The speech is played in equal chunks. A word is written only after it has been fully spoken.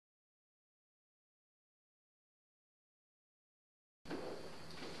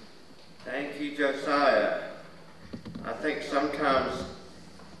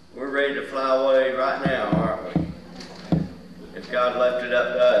God left it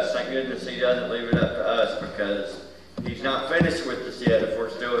up to us. Thank goodness He doesn't leave it up to us, because He's not finished with us yet if we're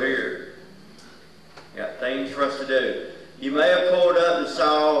still here. Got things for us to do. You may have pulled up and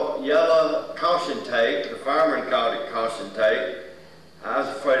saw yellow caution tape. The fireman called it caution tape. I was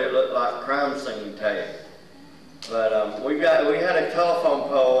afraid it looked like crime scene tape. But we had a telephone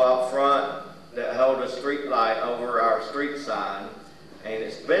pole out front that held a street light over our street sign, and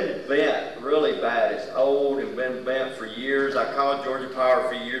it's been bent really bad. It's old and been bent for years. I called Georgia Power a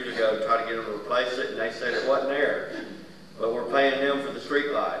few years ago to try to get them to replace it, and they said it wasn't there. But we're paying them for the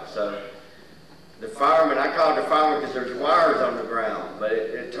street light. So the fireman, I called the fireman because there's wires on the ground, but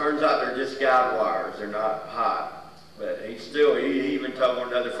it turns out they're just guide wires. They're not hot. But he even told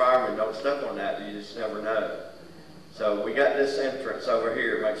another fireman, don't step on that, you just never know. So we got this entrance over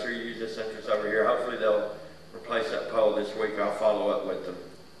here. Make sure you use this entrance over here. Hopefully they'll replace that pole this week. I'll follow up with them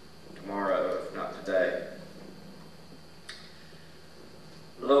tomorrow, if not today.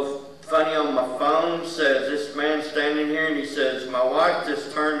 A little funny on my phone says, this man standing here, and he says, my wife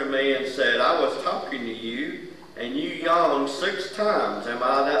just turned to me and said, I was talking to you and you yawned 6 times. Am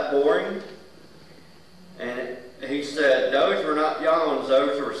I that boring? And he said, those were not yawns,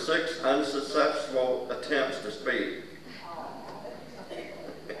 those were 6 unsuccessful attempts to speak.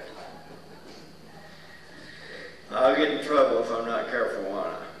 I'll get in trouble if I'm not careful, won't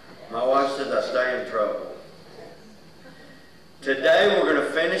I? My wife says I stay in trouble. Today we're going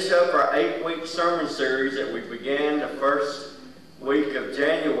to finish up our 8-week sermon series that we began the first week of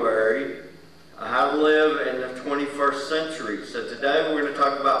January, how to live in the 21st century. So today we're going to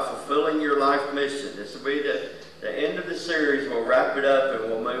talk about fulfilling your life mission. This will be the end of the series. We'll wrap it up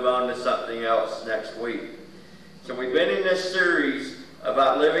and we'll move on to something else next week. So we've been in this series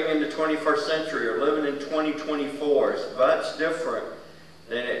about living in the 21st century, or living in 2024. It's much different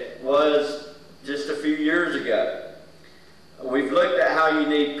than it was just a few years ago. We've looked at how you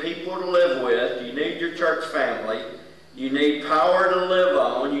need people to live with, you need your church family, you need power to live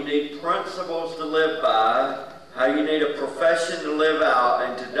on, you need principles to live by, how you need a profession to live out,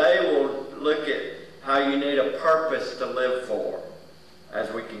 and today we'll look at how you need a purpose to live for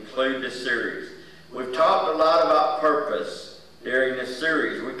as we conclude this series. We've talked a lot about purpose during this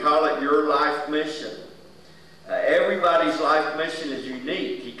series. We call it your life mission. Everybody's life mission is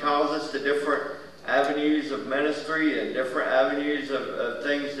unique. He calls us to different avenues of ministry and different avenues of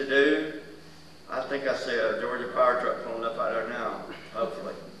things to do. I think I see a Georgia Power truck pulling up out there now,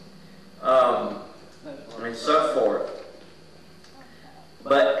 hopefully. And so forth.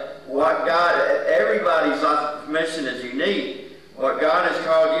 But everybody's life mission is unique. What God has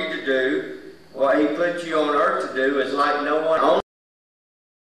called you to do, what He put you on earth to do, is like no one.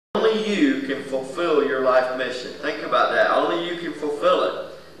 Only you can fulfill your life mission. Think about that. Only you can fulfill it.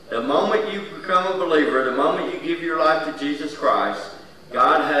 The moment you become a believer, the moment you give your life to Jesus Christ,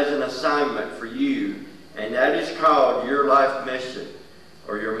 God has an assignment for you, and that is called your life mission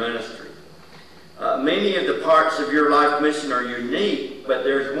or your ministry. Many of the parts of your life mission are unique, but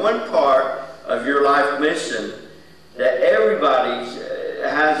there's one part of your life mission that everybody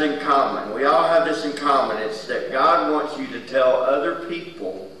has in common. We all have this in common. It's that God wants you to tell other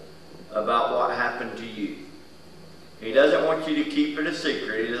people about what happened to you. He doesn't want you to keep it a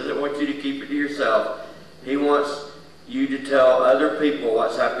secret. He doesn't want you to keep it to yourself. He wants you to tell other people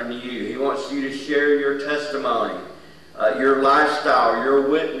what's happened to you. He wants you to share your testimony, your lifestyle, your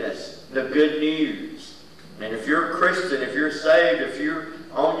witness, the good news. And if you're a Christian, if you're saved, if you're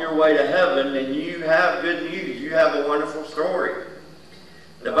on your way to heaven, then you have good news. You have a wonderful story.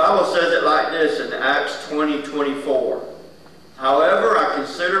 The Bible says it like this in Acts 20:24. However, I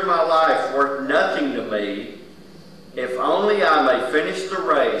consider my life worth nothing to me, if only I may finish the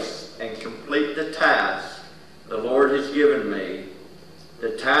race and complete the task the Lord has given me,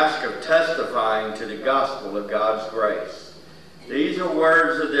 the task of testifying to the gospel of God's grace. These are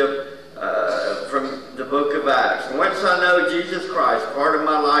words of from the book of Acts. Once I know Jesus Christ, part of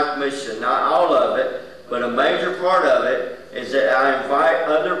my life mission, not all of it, but a major part of it, is that I invite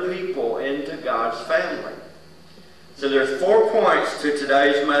other people into God's family. So there's 4 points to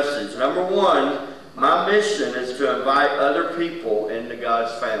today's message. Number 1, my mission is to invite other people into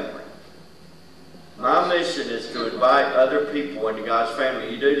God's family. My mission is to invite other people into God's family.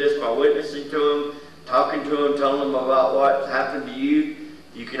 You do this by witnessing to them, talking to them, telling them about what happened to you.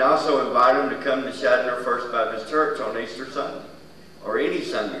 You can also invite them to come to Shadnor First Baptist Church on Easter Sunday, or any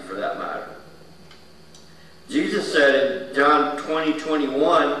Sunday for that matter. Jesus said in John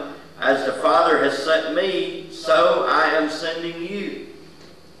 20:21, as the Father has sent me, so I am sending you.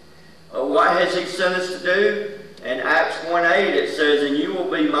 What has He sent us to do? In Acts 1:8 it says, and you will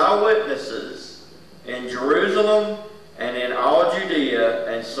be my witnesses in Jerusalem and in all Judea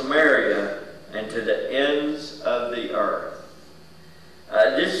and Samaria, and to the ends of the earth.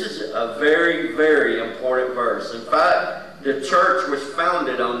 This is a very, very important verse. In fact, the church was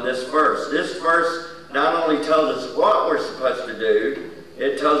founded on this verse. This verse not only tells us what we're supposed to do,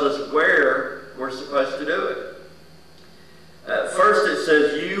 it tells us where we're supposed to do it. First it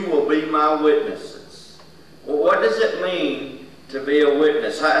says, you will be my witnesses. Well, what does it mean to be a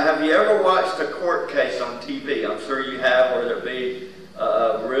witness? Have you ever watched a court case on TV? I'm sure you have, whether it be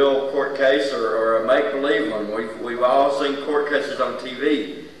a real court case or a make-believe one. We've all seen court cases on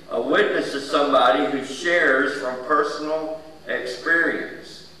TV. A witness is somebody who shares from personal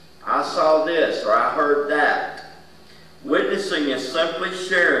experience. I saw this, or I heard that. Witnessing is simply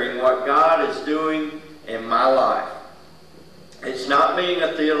sharing what God is doing in my life. It's not being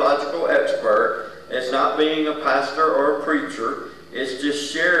a theological expert. It's not being a pastor or a preacher. It's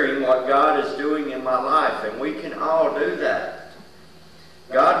just sharing what God is doing in my life, and we can all do that.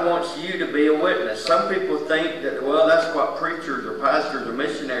 God wants you to be a witness. Some people think that, well, that's what preachers or pastors or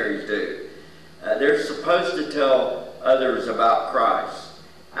missionaries do. They're supposed to tell others about Christ.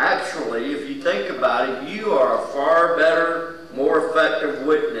 Actually, if you think about it, you are a far better, more effective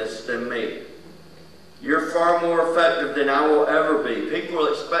witness than me. You're far more effective than I will ever be. People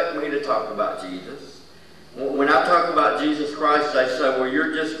expect me to talk about Jesus. When I talk about Jesus Christ, they say, well,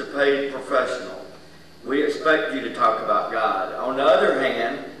 you're just a paid professional. We expect you to talk about God. On the other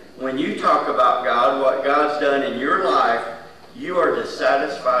hand, when you talk about God, what God's done in your life, you are the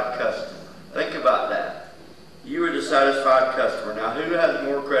satisfied customer. Think about that. You are the satisfied customer. Now, who has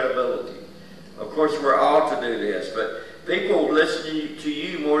more credibility? Of course, we're all to do this, but people will listen to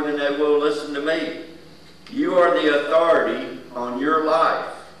you more than they will listen to me. You are the authority on your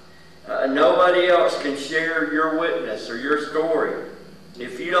life. Nobody else can share your witness or your story.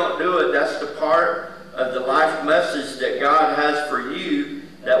 If you don't do it, that's the part of the life message that God has for you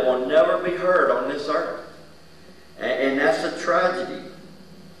that will never be heard on this earth. And that's a tragedy.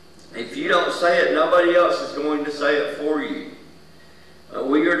 If you don't say it, nobody else is going to say it for you.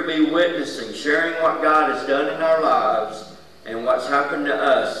 We are to be witnessing, sharing what God has done in our lives and what's happened to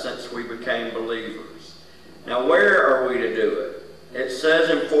us since we became believers. Now, where are we to do it? It says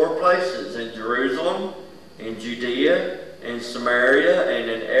in 4 places: in Jerusalem, in Judea, in Samaria,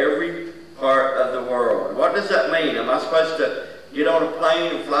 and in every part of the world. What does that mean? Am I supposed to get on a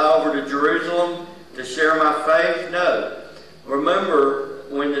plane and fly over to Jerusalem to share my faith? No. Remember,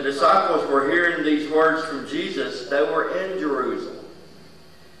 when the disciples were hearing these words from Jesus, they were in Jerusalem.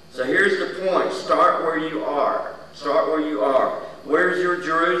 So here's the point. Start where you are. Start where you are. Where's your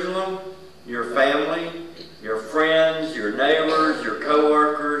Jerusalem? Your family, your friends, your neighbors, your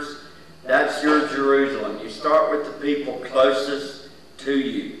co-workers. That's your Jerusalem. You start with the people closest to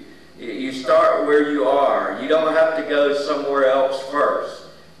you. You start where you are. You don't have to go somewhere else first.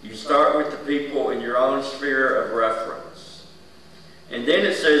 You start with the people in your own sphere of reference. And then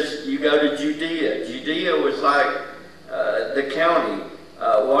it says you go to Judea. Judea was like the county.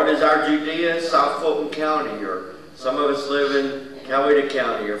 What is our Judea? South Fulton County, or some of us live in Coweta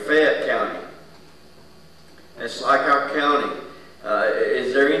County or Fayette County. It's like our county.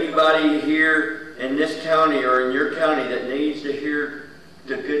 Is there anybody here in this county or in your county that needs to hear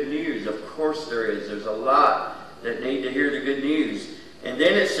the good news? Of course there is. There's a lot that need to hear the good news. And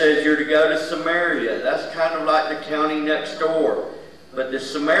then it says you're to go to Samaria. That's kind of like the county next door. But the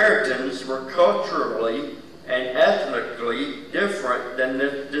Samaritans were culturally and ethnically different than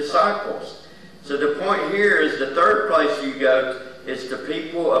the disciples. So the point here is the third place you go is to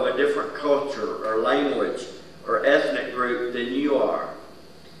people of a different culture or language or ethnic group than you are.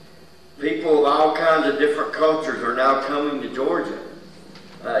 People of all kinds of different cultures are now coming to Georgia.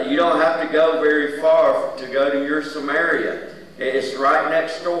 You don't have to go very far to go to your Samaria. It's right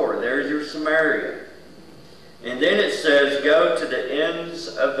next door. There's your Samaria. And then it says, go to the ends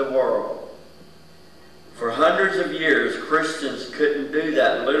of the world. For hundreds of years, Christians couldn't do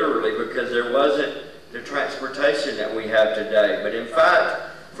that literally because there wasn't the transportation that we have today. But in fact,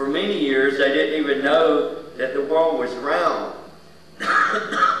 for many years, they didn't even know that the world was round.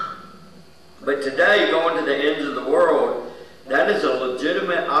 But today, going to the ends of the world, that is a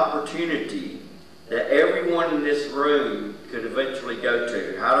legitimate opportunity that everyone in this room could eventually go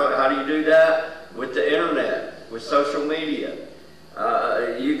to. How do you do that? With the internet, with social media.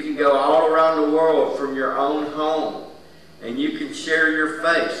 You can go all around the world from your own home, and you can share your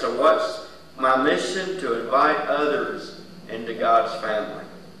faith. So what's my mission? To invite others into God's family.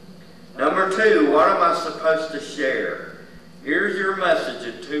 Number 2, what am I supposed to share? Here's your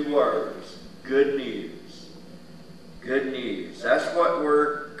message in 2 words. Good news. Good news. That's what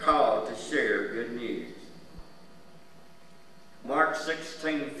we're called to share, good news. Mark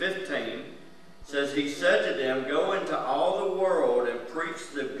 16:15 says, he said to them, go into all the world and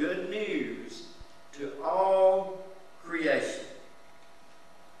preach the good news to all creation.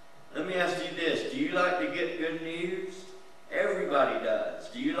 Let me ask you this. Do you like to get good news? Everybody does.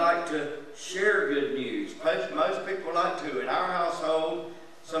 Do you like to share good news? Most people like to. In our household,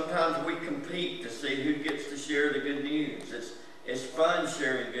 sometimes we compete to see who gets to share the good news. It's fun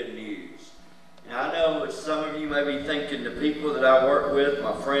sharing good news. And I know that some of you may be thinking the people that I work with,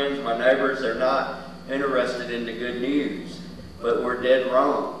 my friends, my neighbors, they're not interested in the good news. But we're dead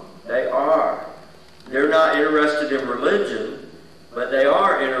wrong. They are. They're not interested in religion, but they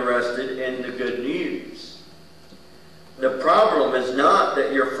are interested in the good news. The problem is not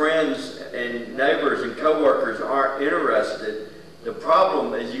that your friends and neighbors and co-workers aren't interested. The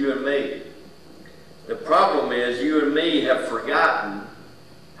problem is you and me. The problem is you and me have forgotten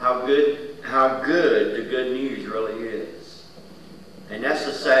how good the good news really is. And that's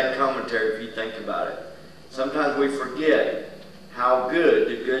a sad commentary if you think about it. Sometimes we forget how good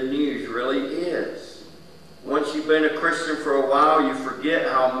the good news really is. Once you've been a Christian for a while, you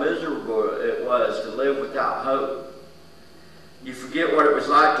forget how miserable it was to live without hope. You forget what it was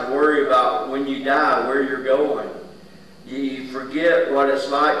like to worry about when you die, where you're going. You forget what it's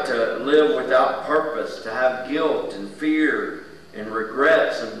like to live without purpose, to have guilt and fear and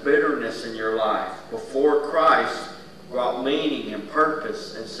regrets and bitterness in your life before Christ brought meaning and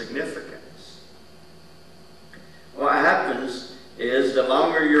purpose and significance. What happens is the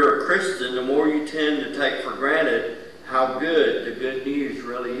longer you're a Christian, the more you tend to take for granted how good the good news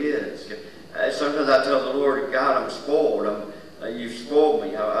really is. Sometimes I tell the Lord, God, I'm spoiled. You've spoiled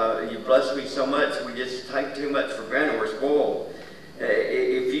me. You blessed me so much. We just take too much for granted. We're spoiled.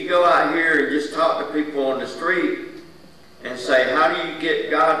 If you go out here and just talk to people on the street and say, how do you get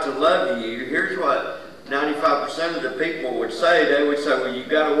God to love you? Here's what 95% of the people would say. They would say, well, you've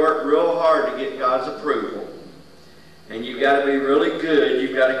got to work real hard to get God's approval. And you've got to be really good.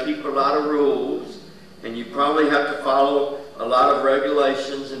 You've got to keep a lot of rules. And you probably have to follow a lot of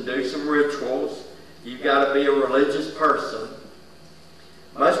regulations and do some rituals. You've got to be a religious person.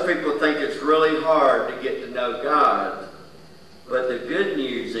 Most people think it's really hard to get to know God. But the good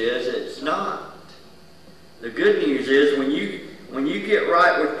news is it's not. The good news is when you get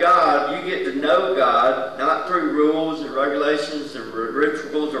right with God, you get to know God, not through rules and regulations and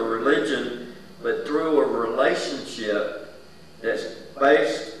rituals or religion, but through a relationship that's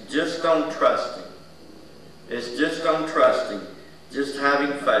based just on trusting. It's just on trusting, just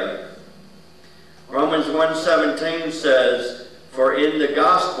having faith. Romans 1:17 says, for in the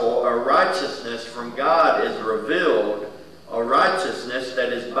gospel a righteousness from God is revealed, a righteousness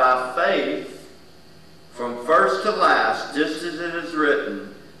that is by faith from first to last, just as it is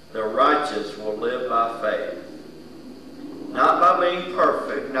written, the righteous will live by faith. Not by being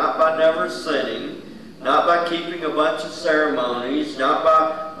perfect, not by never sinning, not by keeping a bunch of ceremonies,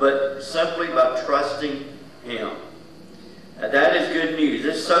 but simply by trusting Him. That is good news.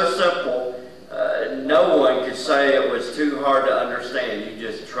 It's so simple, no one could say it was too hard to understand. You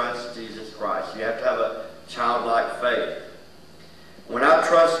just trust Jesus Christ. You have to have a childlike faith. When I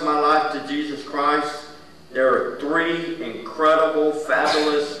trust my life to Jesus Christ, there are 3 incredible,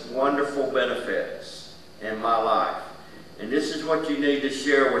 fabulous, wonderful benefits in my life. And this is what you need to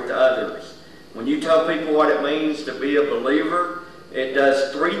share with others. When you tell people what it means to be a believer, it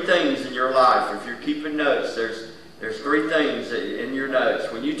does 3 things in your life. If you're keeping notes, there's 3 things in your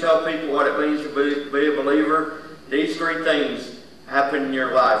notes. When you tell people what it means to be a believer, these 3 things happen in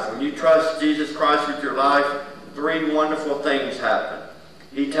your life. When you trust Jesus Christ with your life, 3 wonderful things happen.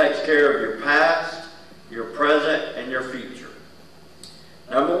 He takes care of your past, your present, and your future.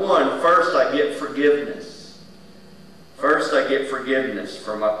 Number 1, first I get forgiveness. First I get forgiveness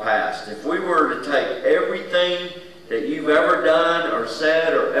for my past. If we were to take everything that you've ever done or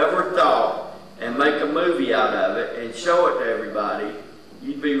said or ever thought and make a movie out of it and show it to everybody,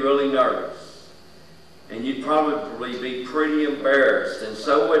 you'd be really nervous. And you'd probably be pretty embarrassed. And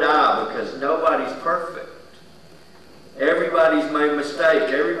so would I, because nobody's perfect. Everybody's made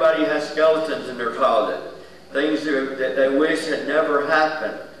mistakes. Everybody has skeletons in their closet. Things that they wish had never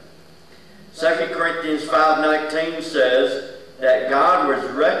happened. 2 Corinthians 5:19 says that God was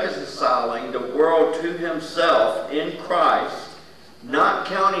reconciling the world to Himself in Christ, not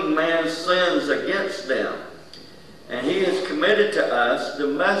counting man's sins against them. And He has committed to us the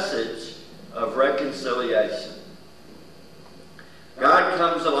message of reconciliation. God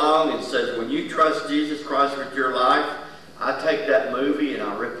comes along and says, when you trust Jesus Christ with your life, I take that movie and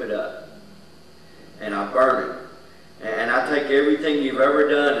I rip it up. And I burn it. And I take everything you've ever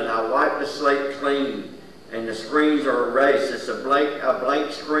done and I wipe the slate clean. and the screens are erased. It's a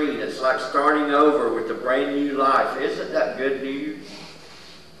blank screen. It's like starting over with a brand new life. Isn't that good news?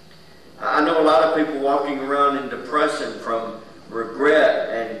 I know a lot of people walking around in depression from regret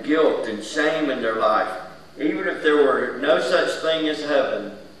and guilt and shame in their life. Even if there were no such thing as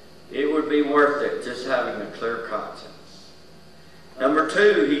heaven, it would be worth it just having a clear conscience. Number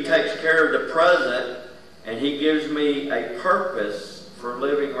two, he takes care of the present, and he gives me a purpose for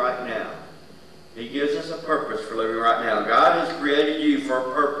living right now. He gives us a purpose for living right now. God has created you for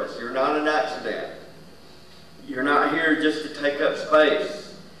a purpose. You're not an accident. You're not here just to take up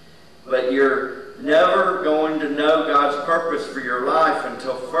space. But you're never going to know God's purpose for your life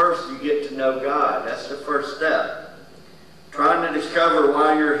until first you get to know God. That's the first step. Trying to discover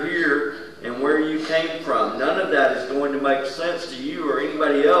why you're here and where you came from. None of that is going to make sense to you or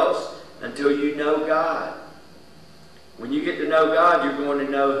anybody else until you know God. When you get to know God, you're going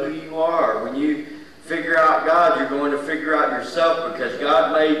to know who you are. When you figure out God, you're going to figure out yourself, because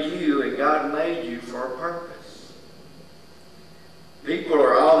God made you, and God made you for a purpose. People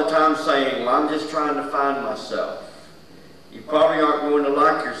are all the time saying, well, I'm just trying to find myself. You probably aren't going to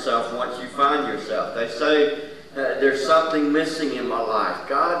like yourself once you find yourself. They say, there's something missing in my life.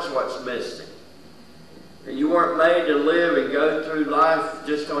 God's what's missing. You weren't made to live and go through life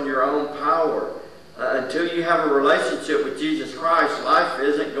just on your own power. Until you have a relationship with Jesus Christ, life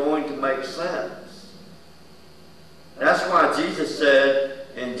isn't going to make sense. That's why Jesus said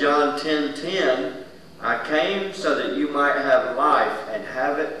in John 10:10, I came so that you might have life and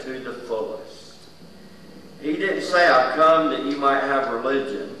have it to the fullest. He didn't say, I've come that you might have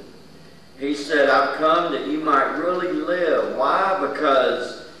religion. He said, I've come that you might really live. Why?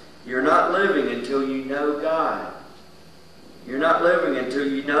 Because you're not living until you know God. You're not living until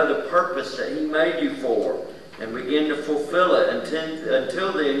you know the purpose that He made you for and begin to fulfill it.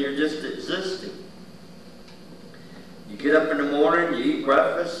 Until then, you're just existing. You get up in the morning, you eat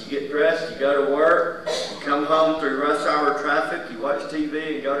breakfast, you get dressed, you go to work, you come home through rush hour traffic, you watch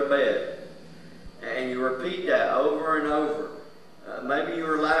TV and go to bed. And you repeat that over and over. Maybe you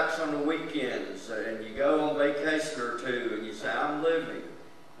relax on the weekends and you go on vacation or two and you say, I'm living.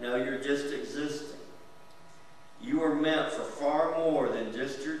 No, you're just existing. You are meant for far more than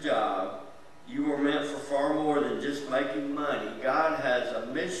just your job. You were meant for far more than just making money. God has a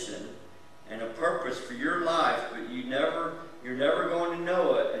mission and a purpose for your life, but you're never going to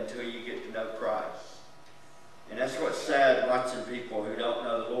know it until you get to know Christ. And that's what's sad, watching people who don't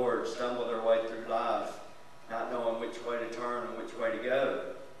know the Lord stumble their way through life, not knowing which way to turn and which way to go.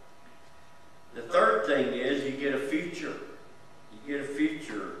 The third thing is you get a future. You get a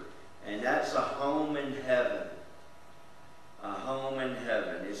future, and that's a home in heaven. A home in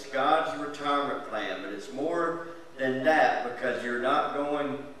heaven. It's God's retirement plan, but it's more than that, because you're not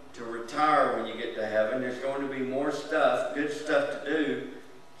going to retire when you get to heaven. There's going to be more stuff, good stuff to do.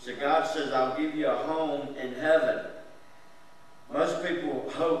 So God says, I'll give you a home in heaven. Most people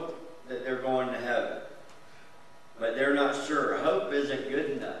hope that they're going to heaven, but they're not sure. Hope isn't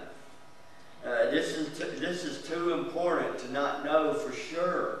good enough. This is too important to not know for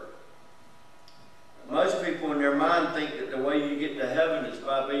sure. Most people in their mind think that the way you get to heaven is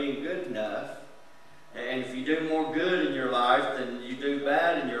by being good enough. And if you do more good in your life than you do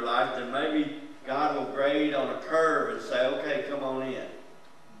bad in your life, then maybe God will grade on a curve and say, okay, come on in.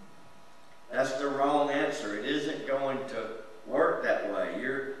 That's the wrong answer. It isn't going to work that way.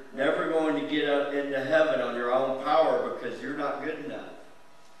 You're never going to get up into heaven on your own power because you're not good enough.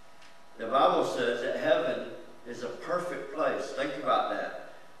 The Bible says that heaven is a perfect place. Think about that.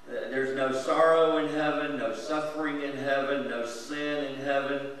 There's no sorrow in heaven, no suffering in heaven, no sin in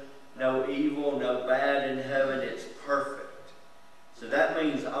heaven, no evil, no bad in heaven. It's perfect. So that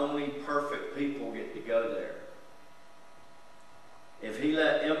means only perfect people get to go there. If He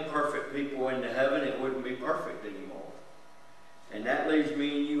let imperfect people into heaven, it wouldn't be perfect anymore. And that leaves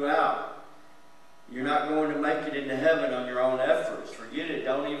me and you out. You're not going to make it into heaven on your own efforts. Forget it.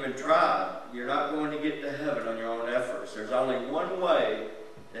 Don't even try. You're not going to get to heaven on your own efforts. There's only one way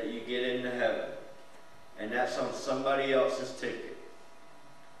that you get into heaven, and that's on somebody else's ticket.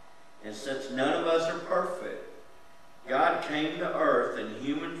 And since none of us are perfect, God came to earth in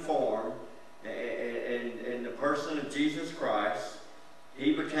human form, in the person of Jesus Christ.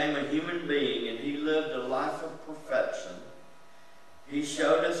 He became a human being, and He lived a life of perfection. He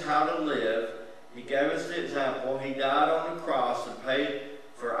showed us how to live. He gave us the example. He died on the cross and paid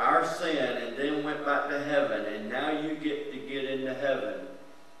for our sin, and then went back to heaven. And now you get to get into heaven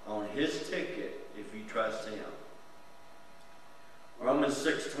on His ticket if you trust Him. Romans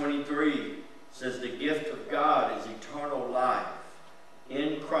 6:23 says the gift of God is eternal life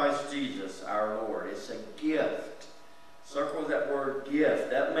in Christ Jesus our Lord. It's a gift.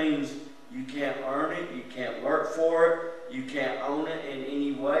 gift. That means you can't earn it, you can't work for it, you can't own it in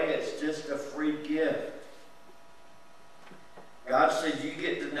any way. It's just a free gift. God said you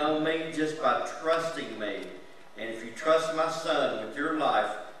get to know me just by trusting me. And if you trust my Son with your life,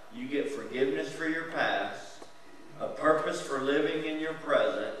 you get forgiveness for your past, a purpose for living in your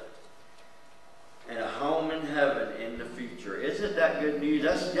present, and a home in heaven in the future. Isn't that good news?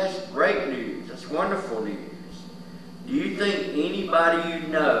 That's great news. That's wonderful news. Do you think anybody you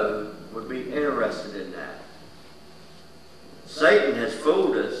know would be interested in that? Satan has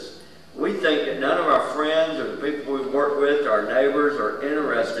fooled us. We think that none of our friends or the people we work with, our neighbors, are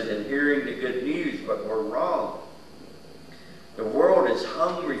interested in hearing the good news, but we're wrong. The world is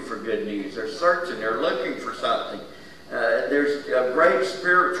hungry for good news. They're searching. They're looking for something. There's a great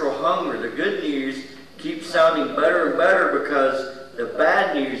spiritual hunger. The good news keeps sounding better and better because the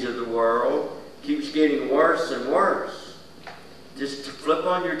bad news of the world keeps getting worse and worse. Just to flip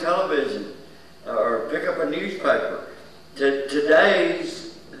on your television or pick up a newspaper. That's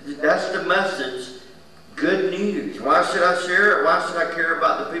the message, good news. Why should I share it? Why should I care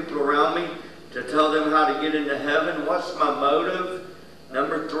about the people around me? To tell them how to get into heaven. What's my motive?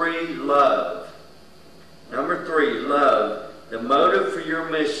 Number 3, love. Number 3, love. The motive for your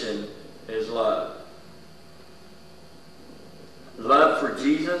mission is love. Love for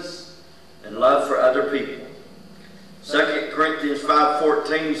Jesus and love for other people. 2 Corinthians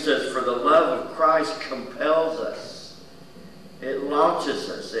 5:14 says, for the love of Christ compels us. It launches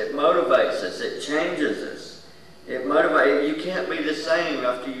us. It motivates us. It changes us. It motivates. You can't be the same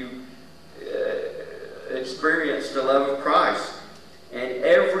after you experience the love of Christ. And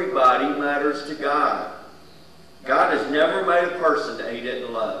everybody matters to God. God has never made a person that he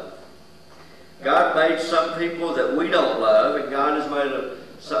didn't love. God made some people that we don't love, and God has made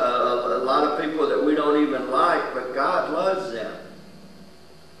a lot of people that we don't even like, but God loves them.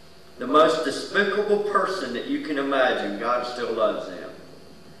 The most despicable person that you can imagine, God still loves them.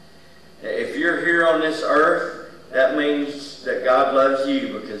 If you're here on this earth, that means that God loves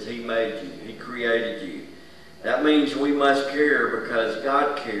you because he made you. He created you. That means we must care because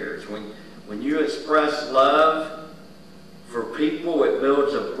God cares. When you express love for people, it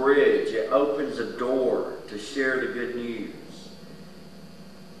builds a bridge. It opens a door to share the good news.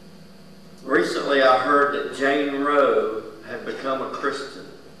 Recently I heard that Jane Roe had become a Christian.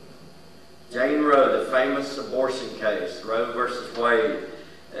 Jane Roe, the famous abortion case, Roe versus Wade.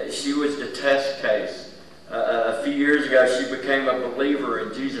 She was the test case. A few years ago, she became a believer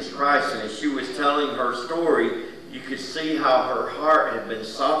in Jesus Christ, and as she was telling her story, you could see how her heart had been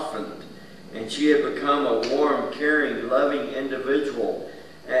softened, and she had become a warm, caring, loving individual.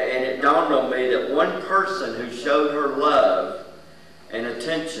 And it dawned on me that one person who showed her love and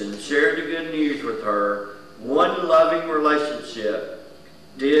attention, shared the good news with her, one loving relationship,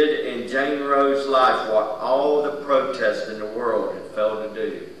 did in Jane Roe's life what all the protests in the world had failed to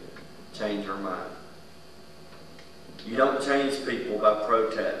do: change her mind. You don't change people by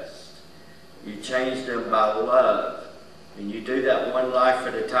protest. You change them by love. And you do that one life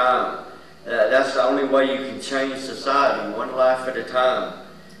at a time. That's the only way you can change society, one life at a time.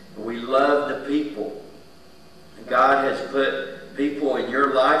 We love the people. God has put people in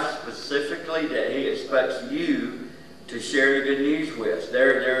your life specifically that he expects you to share the good news with.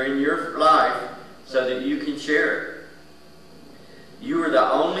 They're in your life so that you can share it. You are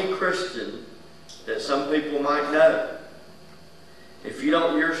the only Christian that some people might know. If you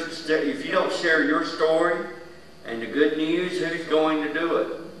don't share your story and the good news, who's going to do it?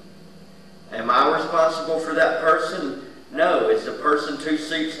 Am I responsible for that person? No. Is the person 2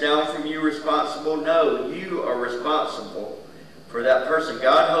 seats down from you responsible? No. You are responsible for that person.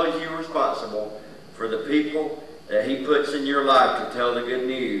 God holds you responsible for the people that he puts in your life to tell the good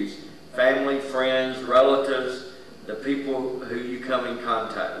news. Family, friends, relatives, the people who you come in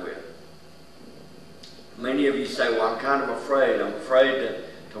contact with. Many of you say, well, I'm kind of afraid. I'm afraid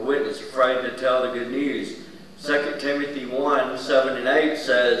to witness, afraid to tell the good news. 2 Timothy 1, 7 and 8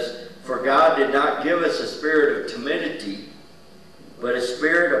 says, for God did not give us a spirit of timidity, but a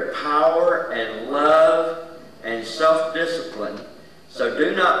spirit of power and love and self-discipline. So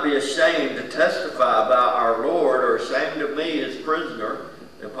do not be ashamed to testify about our Lord, or ashamed of me as prisoner,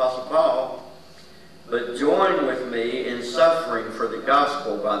 the Apostle Paul, but join with me in suffering for the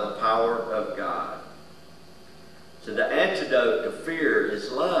gospel by the power of God. So the antidote to fear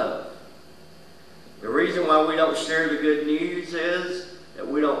is love. The reason why we don't share the good news is that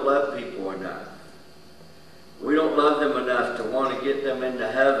we don't love people enough. We don't love them enough to want to get them into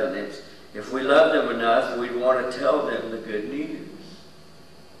heaven. If we love them enough, we'd want to tell them the good news.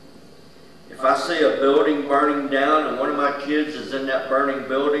 If If I see a building burning down and one of my kids is in that burning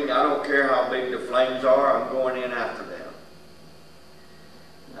building, I don't care how big the flames are, I'm going in after them.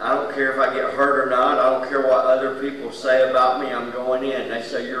 I don't care if I get hurt or not. I don't care what other people say about me. I'm going in. They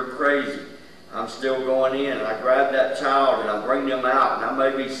say, you're crazy. I'm still going in. And I grab that child and I bring them out, and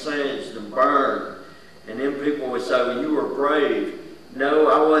I may be singed and burned. And then people would say, well, you were brave. No,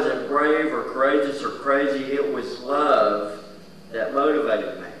 I wasn't brave or courageous or crazy. It was love that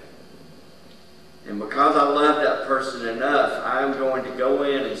motivated me. And because I love that person enough, I'm going to go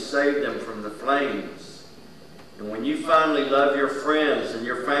in and save them from the flames. And when you finally love your friends and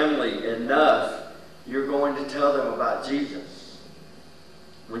your family enough, you're going to tell them about Jesus.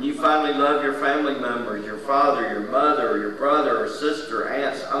 When you finally love your family members, your father, your mother, your brother or sister,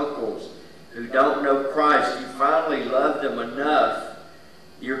 aunts, uncles who don't know Christ, you finally love them enough,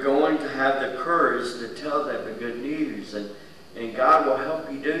 you're going to have the courage to tell them the good news. And God will help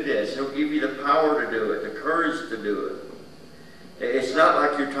you do this. He'll give you the power to do it, the courage to do it. It's not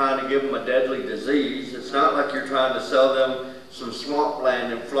like you're trying to give them a deadly disease. It's not like you're trying to sell them some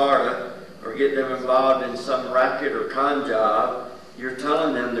swampland in Florida or get them involved in some racket or con job. You're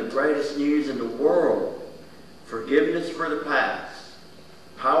telling them the greatest news in the world. Forgiveness for the past,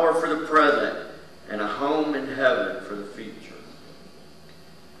 power for the present, and a home in heaven for the future.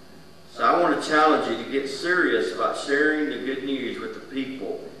 So I want to challenge you to get serious about sharing the good news with the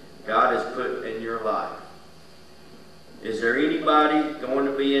people God has put in your life. Is there anybody going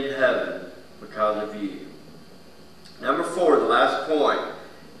to be in heaven because of you? Number 4, the last point.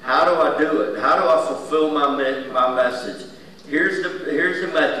 How do I do it? How do I fulfill my message? Here's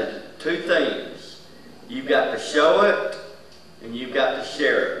the method. 2 things. You've got to show it and you've got to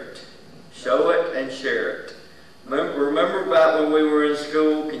share it. Show it and share it. Remember back when we were in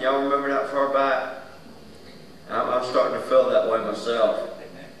school? Can y'all remember that far back? I'm starting to feel that way myself.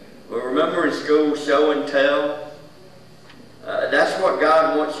 Well, remember in school, show and tell? That's what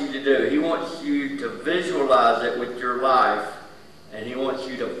God wants you to do. He wants you to visualize it with your life, and He wants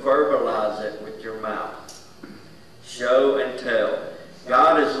you to verbalize it with your mouth. Show and tell.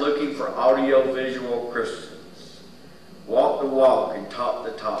 God is looking for audio-visual Christians. Walk the walk and talk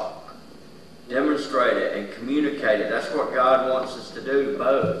the talk. Demonstrate it and communicate it. That's what God wants us to do,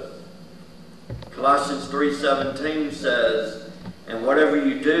 both. Colossians 3:17 says, and whatever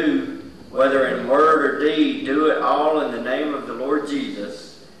you do, whether in word or deed, do it all in the name of the Lord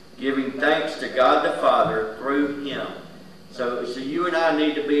Jesus, giving thanks to God the Father through Him. So you and I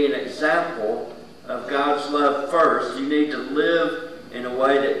need to be an example of God's love first. You need to live in a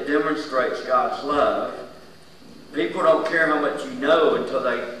way that demonstrates God's love. People don't care how much you know until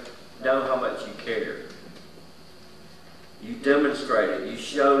they know how much you care. You demonstrate it. You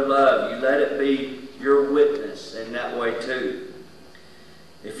show love. You let it be your witness in that way too.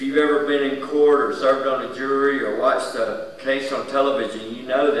 If you've ever been in court or served on a jury or watched a case on television, you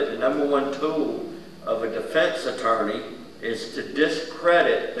know that the number 1 tool of a defense attorney is to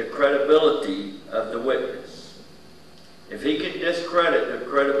discredit the credibility of the witness. If he can discredit the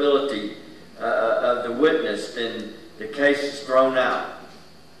credibility of the witness, then the case is thrown out.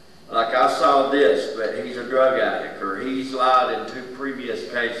 Like, I saw this, but he's a drug addict, or he's lied in 2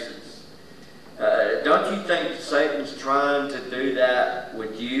 previous cases. Don't you think Satan's trying to do that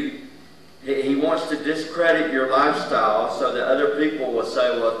with you? He wants to discredit your lifestyle so that other people will say,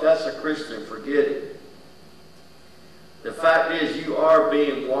 well, if that's a Christian, forget it. The fact is, you are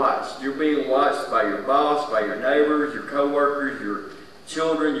being watched. You're being watched by your boss, by your neighbors, your co-workers, your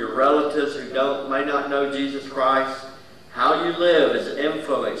children, your relatives who may not know Jesus Christ. How you live is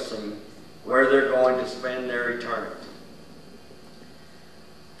influencing where they're going to spend their eternity.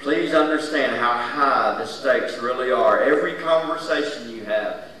 Please understand how high the stakes really are. Every conversation you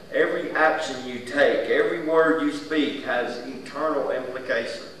have, every action you take, every word you speak has eternal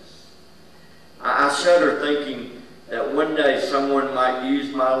implications. I shudder thinking that one day someone might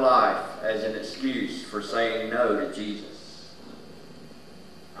use my life as an excuse for saying no to Jesus.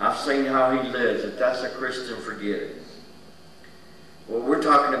 I've seen how He lives. If that's a Christian, forget it. Well, we're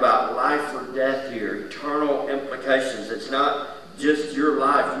talking about life or death here, eternal implications. It's not just your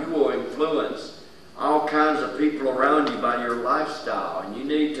life. You will influence all kinds of people around you by your lifestyle. And you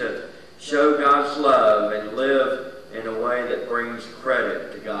need to show God's love and live in a way that brings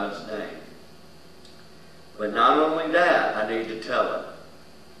credit to God's name. But not only that, I need to tell it.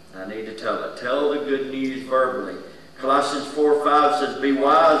 I need to tell it. Tell the good news verbally. Colossians 4:5 says, be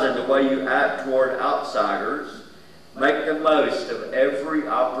wise in the way you act toward outsiders. Make the most of every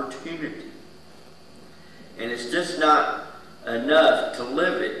opportunity. And it's just not enough to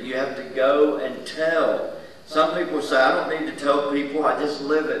live it. You have to go and tell. Some people say, I don't need to tell people, I just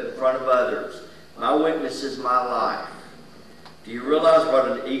live it in front of others. My witness is my life. Do you realize what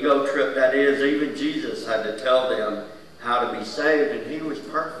an ego trip that is? Even Jesus had to tell them how to be saved, and he was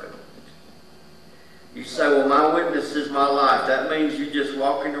perfect. You say, well, my witness is my life. That means you just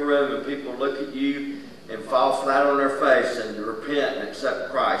walk in the room and people look at you and fall flat on their face and repent and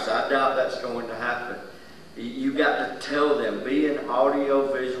accept Christ. I doubt that's going to happen. You got to tell them, be an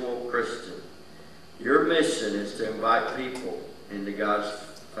audio-visual Christian. Your mission is to invite people into God's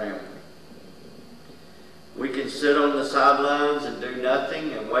family. We can sit on the sidelines and do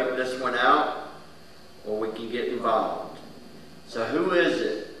nothing and wait this one out, or we can get involved. So who is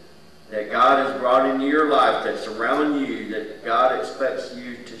it that God has brought into your life that's around you that God expects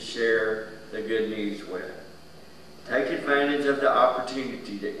you to share the good news with? Take advantage of the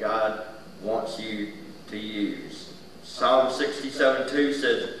opportunity that God wants you to use. Psalm 67:2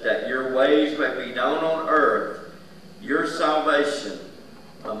 says that your ways may be known on earth, your salvation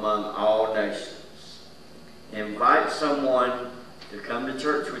among all nations. Invite someone to come to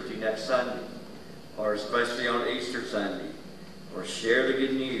church with you next Sunday, or especially on Easter Sunday, or share the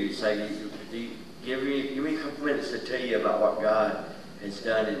good news. Say, give me a couple minutes to tell you about what God has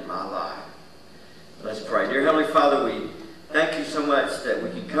done in my life. Let's pray. Dear Heavenly Father, we thank you so much that we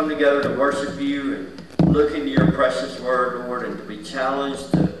can come together to worship you and look into your precious word, Lord, and to be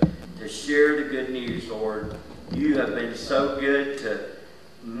challenged to share the good news, Lord. You have been so good to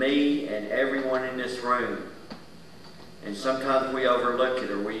me and everyone in this room. And sometimes we overlook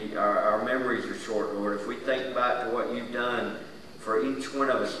it, or our memories are short, Lord. If we think back to what you've done for each one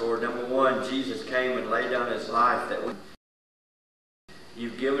of us, Lord, number one, Jesus came and laid down his life that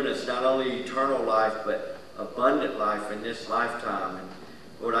you've given us not only eternal life, but abundant life in this lifetime. And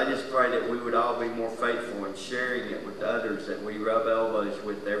Lord, I just pray that we would all be more faithful in sharing it with others that we rub elbows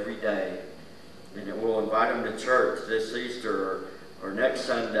with every day. And that we'll invite them to church this Easter or next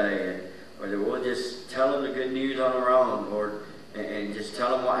Sunday, or that we'll just tell them the good news on our own, Lord, and just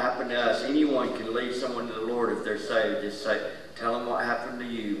tell them what happened to us. Anyone can lead someone to the Lord if they're saved. Just tell them what happened to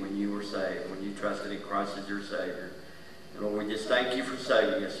you when you were saved, when you trusted in Christ as your Savior. And Lord, we just thank you for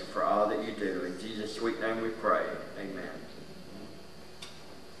saving us and for all that you do. In Jesus' sweet name we pray. Amen.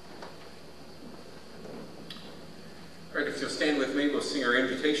 All right, if you'll stand with me, we'll sing our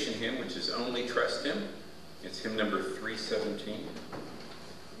invitation hymn, which is Only Trust Him. It's hymn number 317.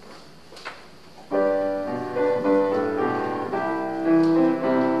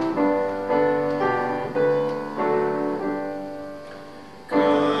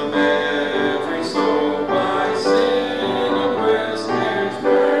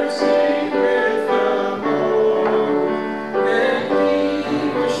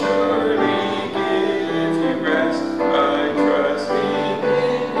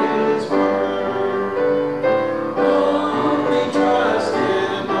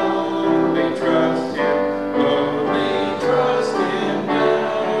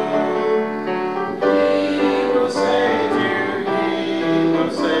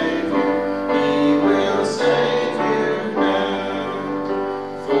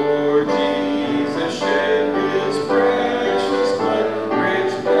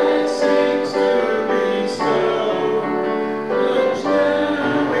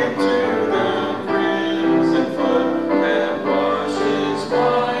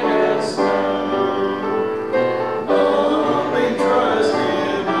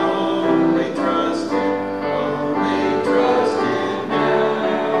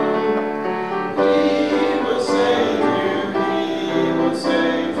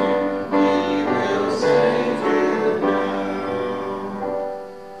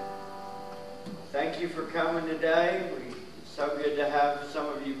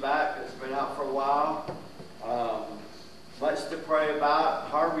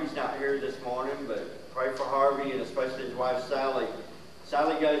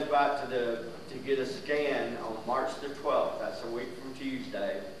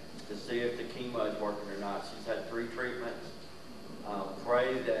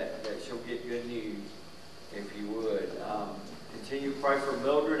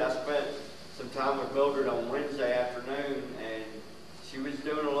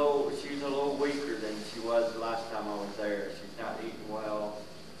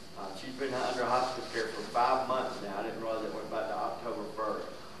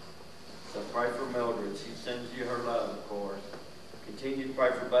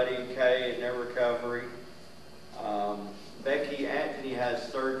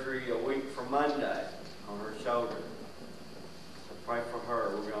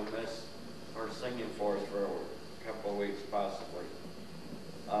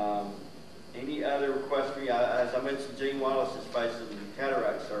 Any other requests for you?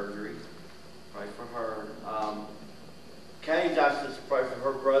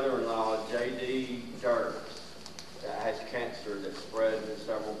 cancer that spread in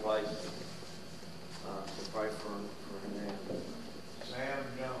several places. So pray for him. Sam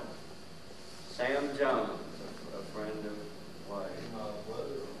Jones. Sam Jones, a friend of Wade. My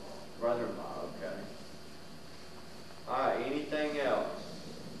brother-in-law. Brother-in-law, okay. All right, anything else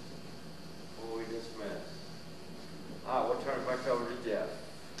before we dismiss? All right, we'll turn it back over to Jeff.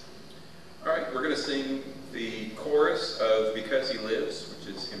 All right, we're going to sing the chorus of Because He Lives,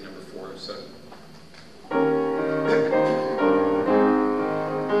 which is hymn number 407.